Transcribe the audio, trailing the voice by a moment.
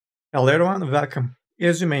Hello everyone, welcome.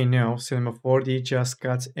 As you may know, Cinema 4D just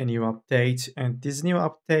got a new update, and this new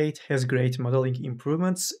update has great modeling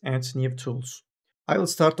improvements and new tools. I will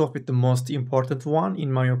start off with the most important one, in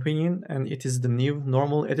my opinion, and it is the new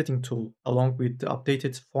normal editing tool, along with the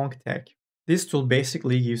updated font tag. This tool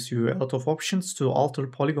basically gives you a lot of options to alter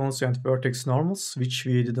polygons and vertex normals, which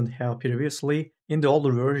we didn't have previously. In the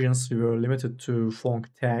older versions, we were limited to font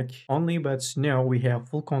tag only, but now we have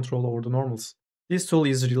full control over the normals. This tool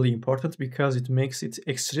is really important because it makes it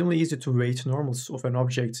extremely easy to weight normals of an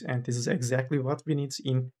object, and this is exactly what we need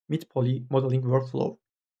in mid-poly modeling workflow.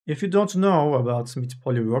 If you don't know about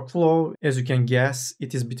mid-poly workflow, as you can guess,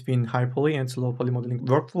 it is between high poly and low poly modeling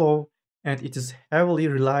workflow, and it is heavily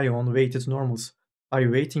rely on weighted normals. By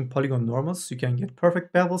weighting polygon normals, you can get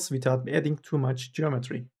perfect bevels without adding too much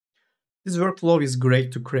geometry. This workflow is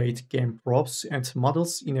great to create game props and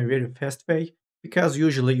models in a very fast way because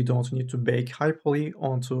usually you don't need to bake high poly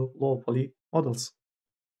onto low poly models.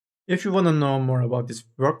 If you want to know more about this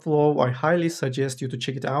workflow, I highly suggest you to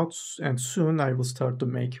check it out, and soon I will start to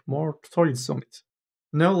make more tutorials on it.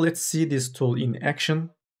 Now let's see this tool in action.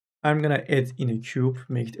 I'm gonna add in a cube,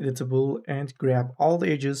 make it editable, and grab all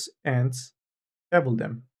the edges and bevel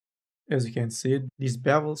them. As you can see, these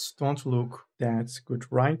bevels don't look that good,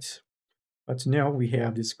 right? But now we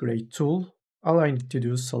have this great tool. All I need to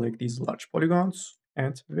do is select these large polygons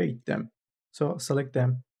and weight them. So select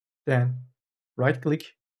them, then right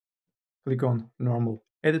click, click on normal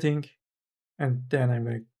editing, and then I'm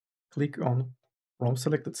going to click on from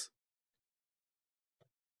selected.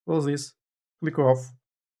 Close this, click off,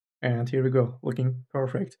 and here we go, looking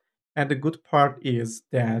perfect. And the good part is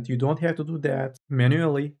that you don't have to do that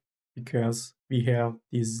manually because we have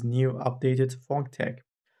this new updated font tag.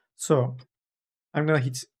 So I'm gonna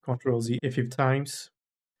hit Ctrl Z a few times,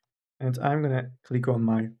 and I'm gonna click on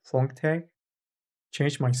my font tag,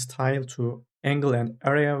 change my style to angle and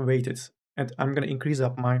area weighted, and I'm gonna increase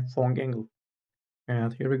up my font angle.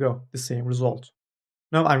 And here we go, the same result.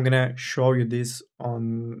 Now I'm gonna show you this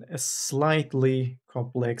on a slightly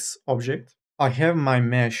complex object. I have my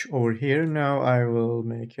mesh over here. Now I will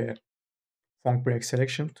make a font break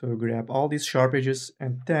selection to grab all these sharp edges,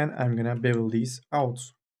 and then I'm gonna bevel these out.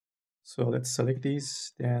 So let's select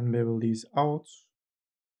these, then bevel these out.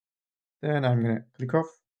 Then I'm gonna click off.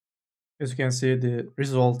 As you can see, the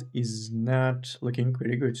result is not looking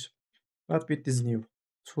very good. But with this new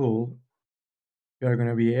tool, we are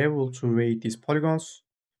gonna be able to weight these polygons.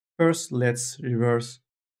 First, let's reverse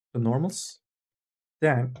the normals.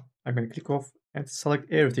 Then I'm gonna click off and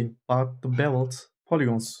select everything but the beveled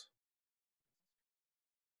polygons.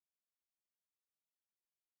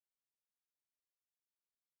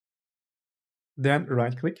 Then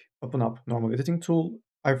right click, open up normal editing tool.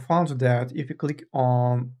 I found that if you click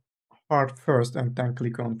on hard first and then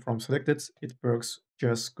click on from selected, it works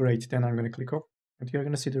just great. Then I'm gonna click off and you're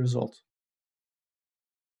gonna see the result.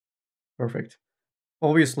 Perfect.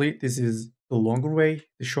 Obviously, this is the longer way.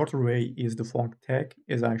 The shorter way is the font tag,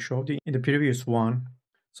 as I showed you in the previous one.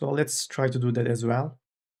 So let's try to do that as well.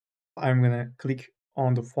 I'm gonna click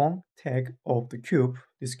on the font tag of the cube,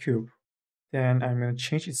 this cube. Then I'm gonna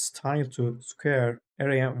change its style to square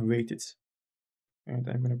area weighted. And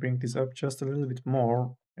I'm gonna bring this up just a little bit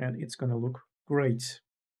more, and it's gonna look great.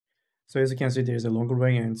 So as you can see, there's a longer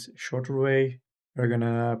way and shorter way. We're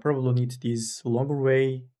gonna probably need this longer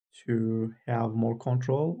way to have more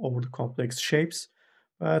control over the complex shapes.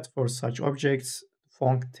 But for such objects,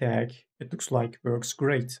 font tag, it looks like works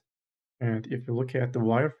great. And if you look at the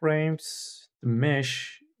wireframes, the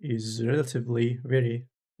mesh is relatively very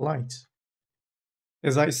light.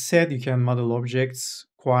 As I said, you can model objects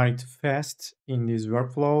quite fast in this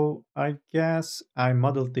workflow. I guess I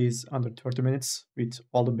modeled this under 30 minutes with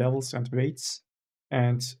all the bevels and weights.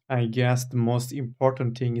 And I guess the most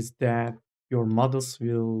important thing is that your models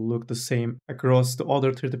will look the same across the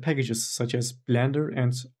other 3D packages such as Blender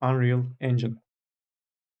and Unreal Engine.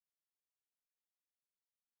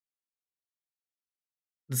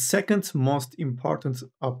 The second most important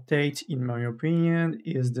update, in my opinion,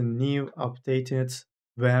 is the new updated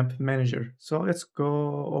Web Manager. So let's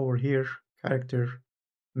go over here, Character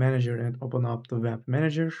Manager, and open up the Web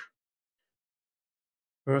Manager.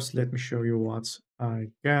 First, let me show you what I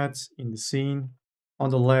got in the scene. On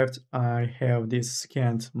the left, I have this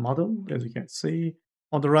scanned model, as you can see.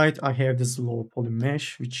 On the right, I have this low poly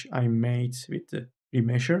mesh, which I made with the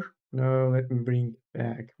remesher. Now, let me bring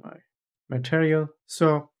back my material.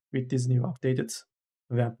 So, with this new updated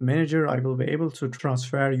web manager, I will be able to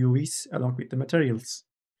transfer UVs along with the materials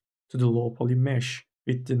to the low poly mesh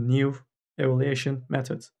with the new evaluation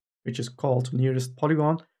method, which is called nearest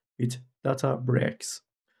polygon with data breaks.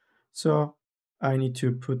 So I need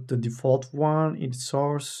to put the default one in the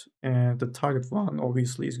source, and the target one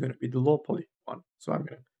obviously is going to be the low poly one. So I'm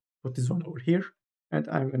going to put this one over here, and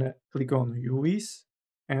I'm going to click on UVs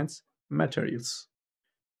and materials.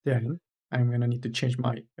 Then I'm going to need to change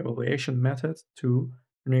my evaluation method to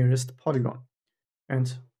nearest polygon.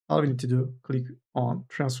 And all we need to do, click on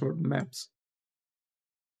transfer maps.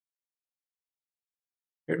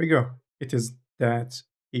 Here we go. It is that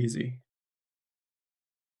easy.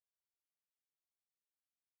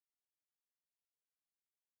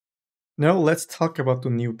 Now let's talk about the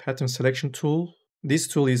new pattern selection tool. This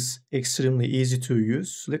tool is extremely easy to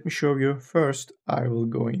use. Let me show you. First, I will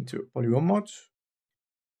go into polygon mode.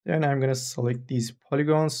 Then I'm going to select these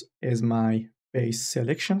polygons as my base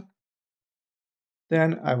selection.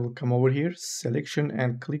 Then I will come over here, selection,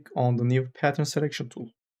 and click on the new pattern selection tool.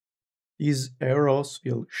 These arrows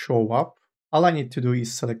will show up. All I need to do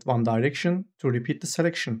is select one direction to repeat the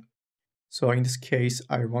selection. So in this case,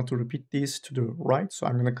 I want to repeat this to the right. So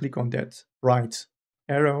I'm going to click on that right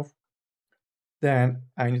arrow. Then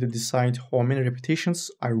I need to decide how many repetitions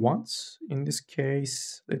I want. In this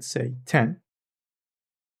case, let's say 10.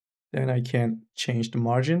 Then I can change the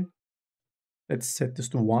margin. Let's set this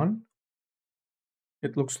to 1.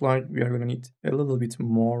 It looks like we are going to need a little bit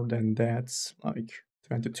more than that, like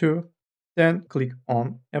 22. Then click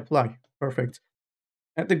on apply. Perfect.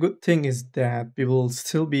 And the good thing is that we will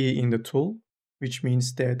still be in the tool, which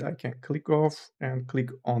means that I can click off and click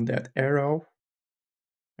on that arrow.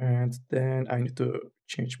 And then I need to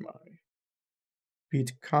change my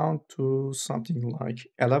beat count to something like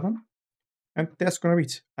 11. And that's going to be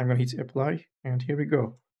it. I'm going to hit apply, and here we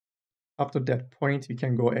go. After that point, we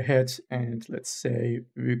can go ahead and let's say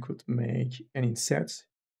we could make an inset.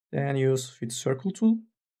 Then use fit circle tool.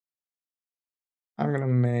 I'm going to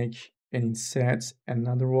make an inset,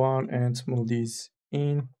 another one, and move these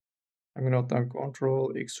in. I'm going to hold down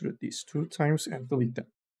Control, extrude these 2 times, and delete them.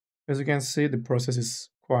 As you can see, the process is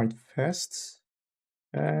quite fast.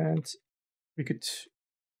 And we could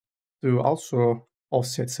do also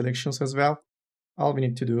offset selections as well. All we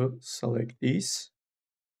need to do, select these,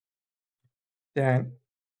 then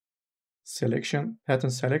selection, pattern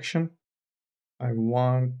selection. I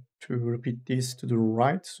want to repeat this to the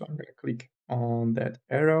right, so I'm going to click on that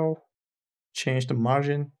arrow, change the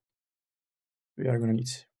margin. We are going to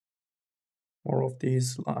need more of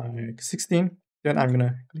these, like 16. Then I'm going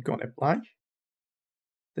to click on apply.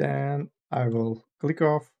 Then I will click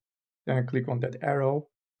off, then click on that arrow.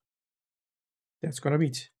 That's going to be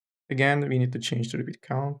it. Again, we need to change the repeat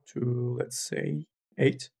count to, let's say,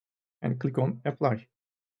 8, and click on apply.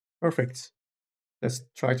 Perfect. Let's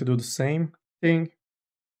try to do the same thing.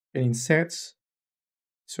 An inset,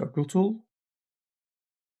 circle tool,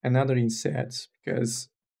 another inset, because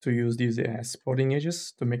to use these as sporting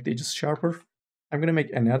edges to make the edges sharper. I'm going to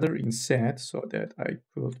make another inset so that I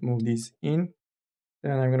could move these in.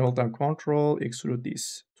 Then I'm going to hold down Control, extrude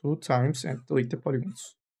these 2 times, and delete the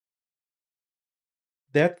polygons.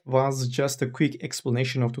 That was just a quick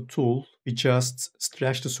explanation of the tool. We just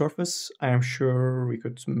scratched the surface. I am sure we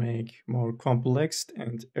could make more complex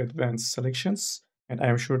and advanced selections, and I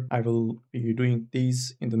am sure I will be doing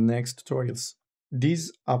these in the next tutorials.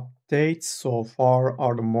 These updates so far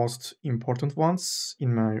are the most important ones,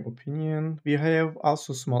 in my opinion. We have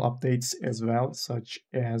also small updates as well, such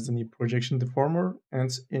as the new projection deformer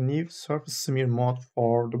and a new surface smear mode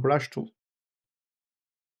for the brush tool.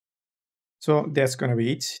 So that's gonna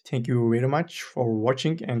be it. Thank you very much for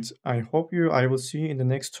watching, and I will see you in the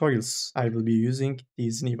next tutorials. I will be using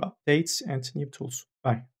these new updates and new tools.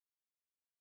 Bye.